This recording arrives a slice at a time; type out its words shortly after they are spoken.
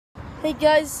Hey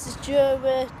guys, it's Joe.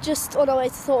 We're just on our way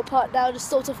to Thorpe Park now. Just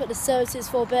stopped off at the services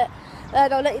for a bit,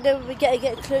 and I'll let you know when we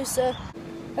get closer.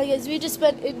 And guys, we just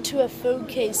went into a phone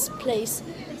case place,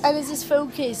 and there's this phone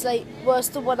case like worse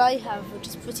than one I have, which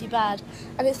is pretty bad,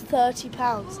 and it's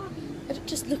 £30. And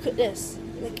just look at this,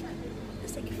 like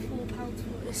it's like £4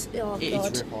 for this. Oh god.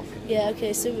 It's rip-off. Yeah.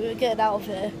 Okay, so we're getting out of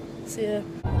here. See ya.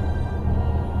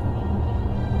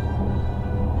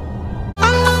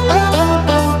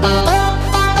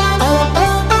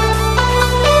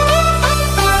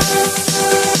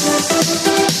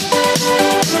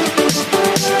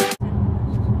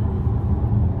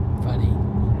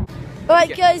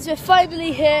 Alright guys, we're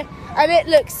finally here and it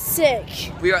looks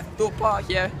sick. We're at Thorpe Park,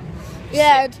 yeah?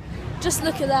 Yeah, and just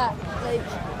look at that. Like,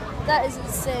 that is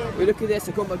insane. We look at this,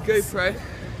 I've got my GoPro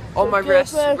on my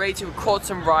wrist, ready to record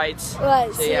some rides.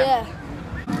 Right, so yeah.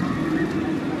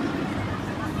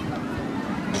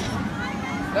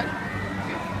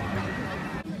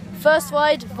 First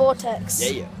ride,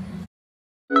 Vortex. Yeah.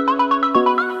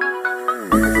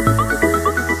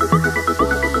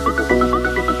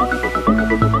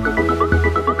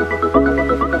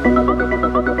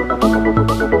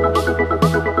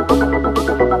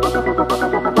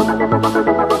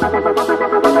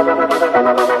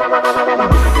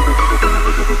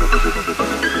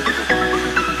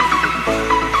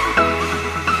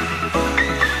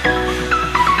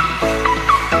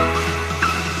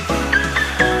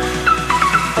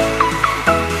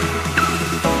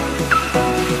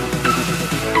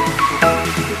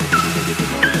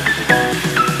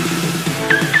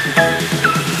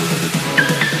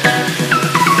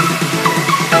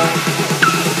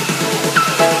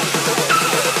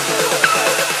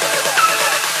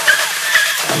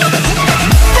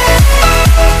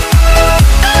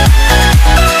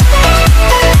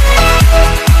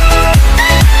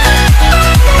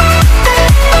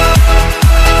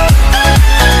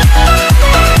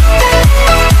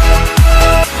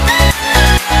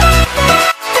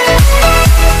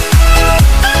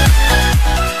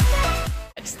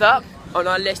 Next up on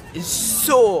our list is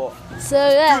Saw. So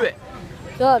yeah. Do it.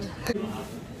 God.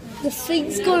 The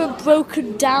thing's gone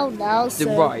broken down now. The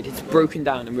ride, it's broken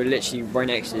down and we're literally right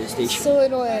next to the station. So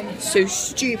annoying. So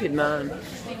stupid, man.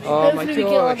 Oh my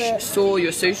gosh. Saw,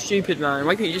 you're so stupid, man.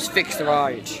 Why can't you just fix the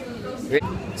ride?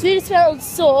 So we just went on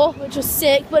Saw, which was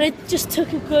sick, but it just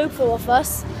took a GoPro off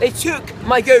us. They took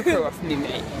my GoPro off me,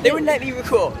 mate. They wouldn't let me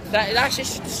record. That's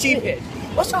just stupid.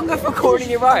 What's wrong with recording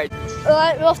your ride?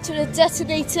 Alright, we're off to the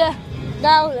detonator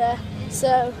now there,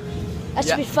 so that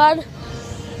should be fun.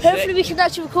 Hopefully we can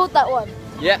actually record that one.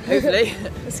 Yeah, hopefully.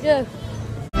 Let's go.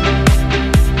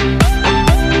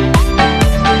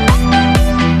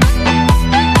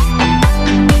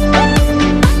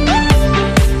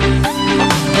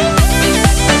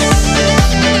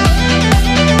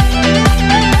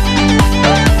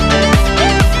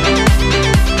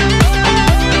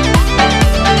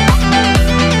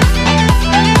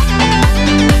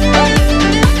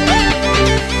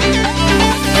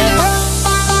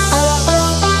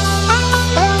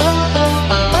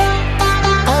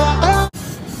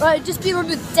 Right, just been on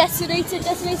the detonator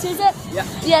is it? Yeah.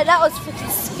 Yeah, that was freaking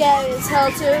scary as hell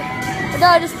too. And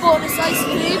now I just bought this ice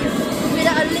cream made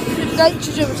out of liquid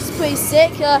nitrogen, which is pretty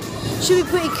sick. Should be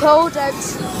pretty cold and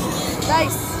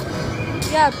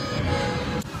nice. Yeah.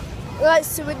 Right,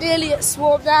 so we're nearly at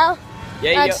Swarm now.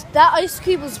 Yeah, and that ice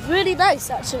cream was really nice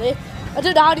actually. I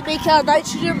don't know how to make it out of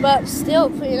nitrogen, but still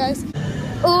pretty nice.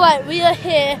 Alright, we are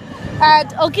here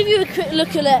and I'll give you a quick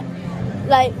look at it.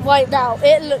 Like right now,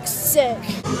 it looks sick.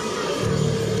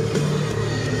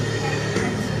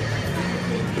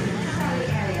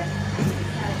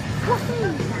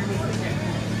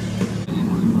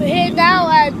 We're here now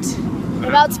and we're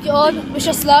about to get on. Wish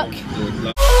us luck.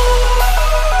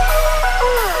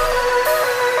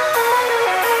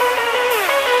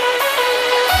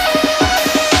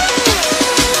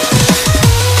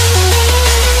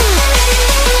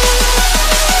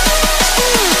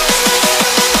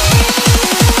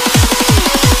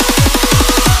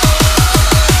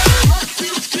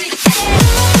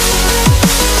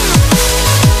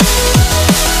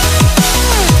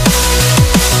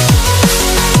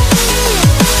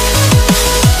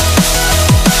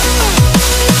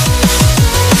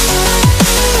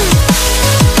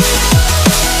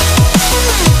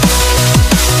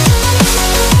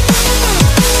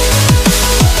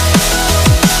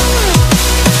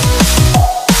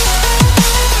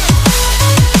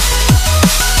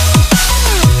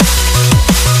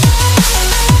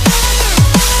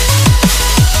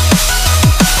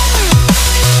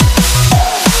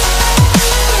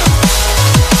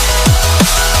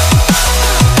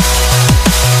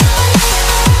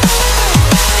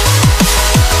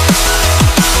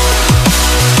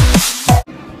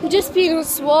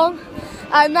 swung,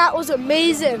 and that was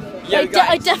amazing. Yo,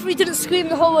 I definitely didn't scream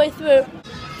the whole way through.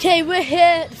 Okay, we're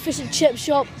here at the fish and chip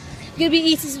shop. We're gonna be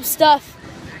eating some stuff,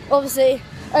 obviously,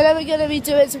 and then we're gonna be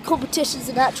doing some competitions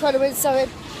and that, trying to win something.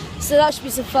 So that should be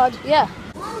some fun. Yeah.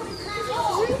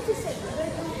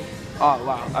 Oh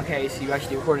wow, okay, so you're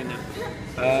actually recording them.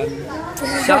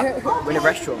 So, we're in a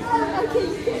restaurant.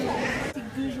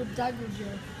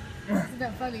 Isn't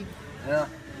that funny? Yeah.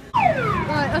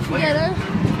 Right, off you go then.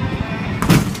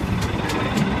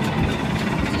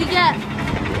 What did you get?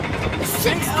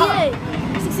 68,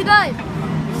 69.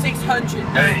 600.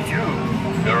 Hey, you,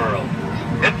 girl,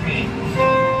 hit me.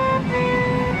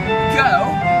 Go.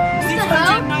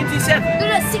 697. No,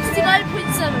 that's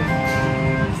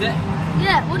 69.7. Is it?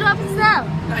 Yeah, what happens now?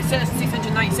 No, I said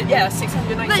 697. Yeah, that's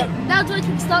 697. Wait, now do I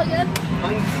click start again?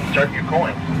 Start your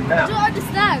coin. I Now. don't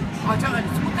understand. I don't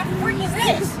understand. What the freak is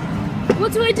this?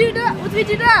 What do I do now? What do we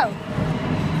do now?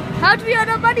 How do we earn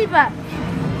our money back?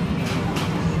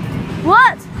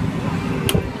 What?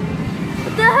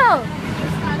 What the hell?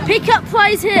 Pick up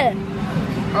prize here.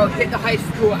 Oh, hit the high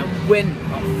score and win.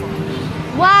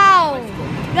 Oh, Wow.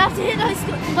 You have to hit the high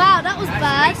score. Wow, that was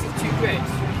bad. This is too good.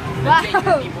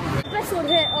 Wow. Best one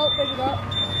hit. Oh, maybe not.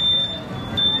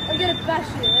 I'm gonna bash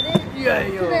you, ready? Yeah,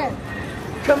 Come yo. here.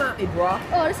 Come at me, bro.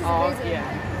 Oh, this is amazing.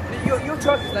 Yeah. Your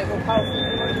truck is like more powerful.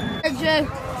 Thank you.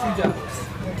 2 ducks.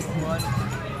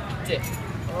 1 dip.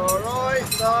 Alright,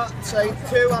 that's a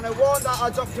 2 and a 1, that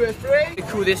adds up to a 3. We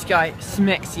call this guy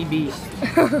Smexy Beast.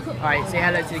 Alright, say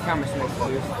hello to the camera, Smexy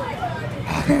Beast.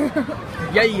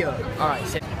 Yeah, yeah. Alright,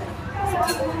 say.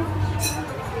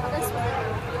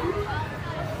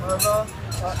 Over.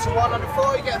 That's a 1 and a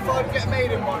 4, you get a 5, you get a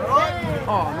medium one, alright?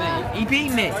 Oh, mate, he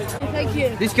beat me. Thank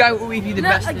you. This guy will always be the No,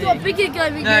 best. I got a bigger guy.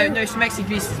 No, Smexy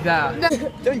Beast is bad.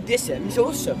 No. Don't diss him, he's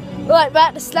awesome. Right, we're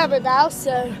at the slammer now,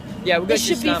 so Yeah, we'll go this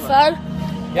to the should be slammer.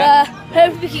 fun. Yeah.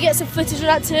 Hopefully we can get some footage of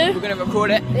that too. We're gonna record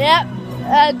it, Yeah,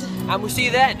 and and we'll see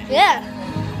you then. yeah.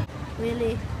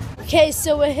 Really? Okay,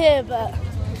 so we're here, but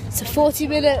it's a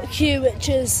 40-minute queue, which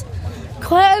is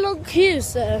quite a long queue,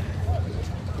 so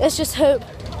let's just hope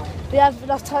we have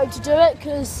enough time to do it,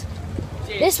 because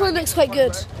this one looks quite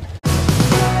good.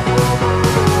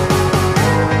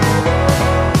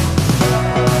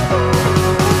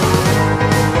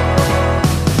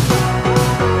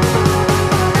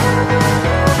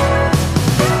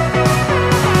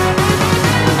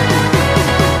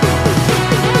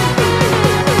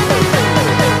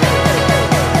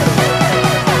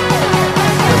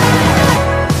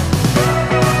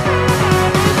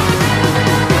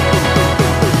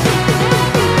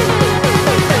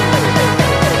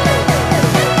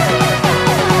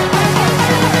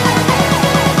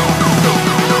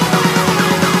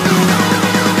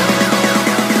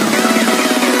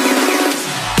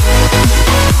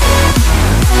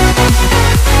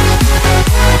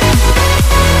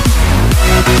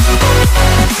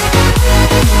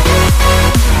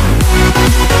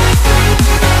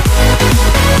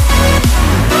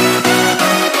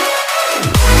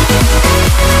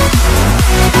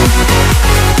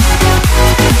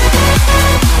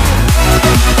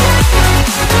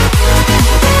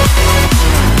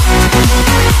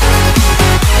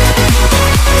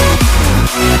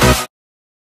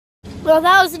 Well,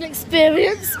 that was an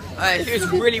experience. It was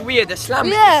really weird, the slam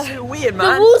Yeah. is so weird, The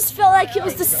man. walls felt like it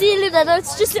was the ceiling, and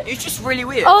it's just, It's just really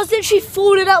weird. I was literally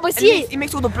falling out my And seat. it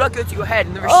makes all the blood go to your head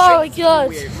and the Oh my restrictions are God.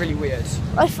 weird, really weird.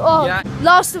 Yeah.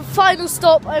 Last and final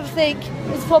stop, I think,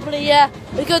 is probably,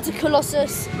 we're going to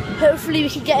Colossus. Hopefully we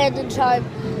can get in time.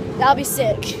 That'll be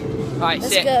sick. Alright,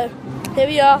 Let's sit. go. Here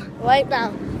we are, right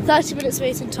now. 30 minutes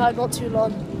waiting time, not too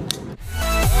long.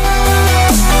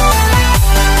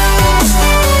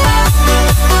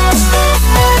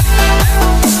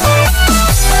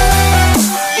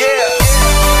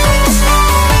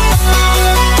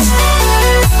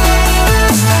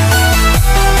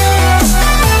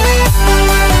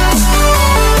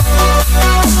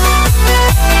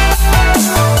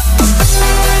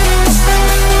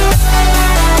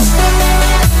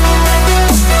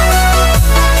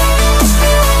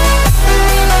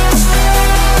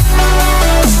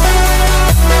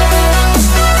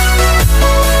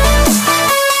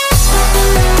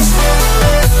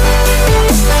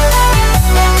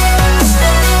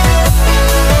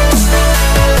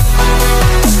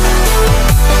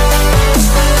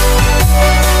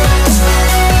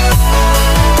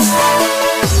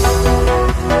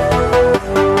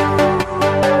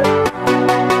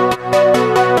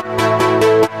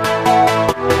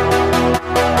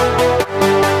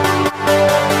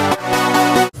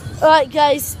 Alright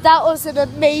guys, that was an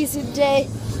amazing day.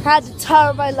 Had the time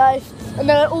of my life. And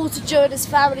then also Joe and his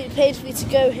family paid for me to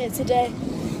go here today.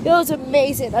 It was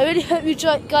amazing. I really hope you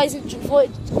guys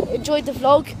enjoyed the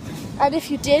vlog, and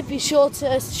if you did, be sure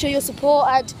to show your support,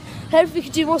 and hope we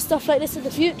can do more stuff like this in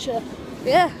the future.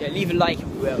 Yeah, leave a like if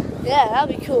you will. yeah,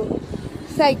 that'd be cool.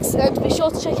 Thanks, and be sure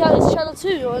to check out his channel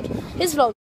too on his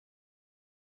vlog.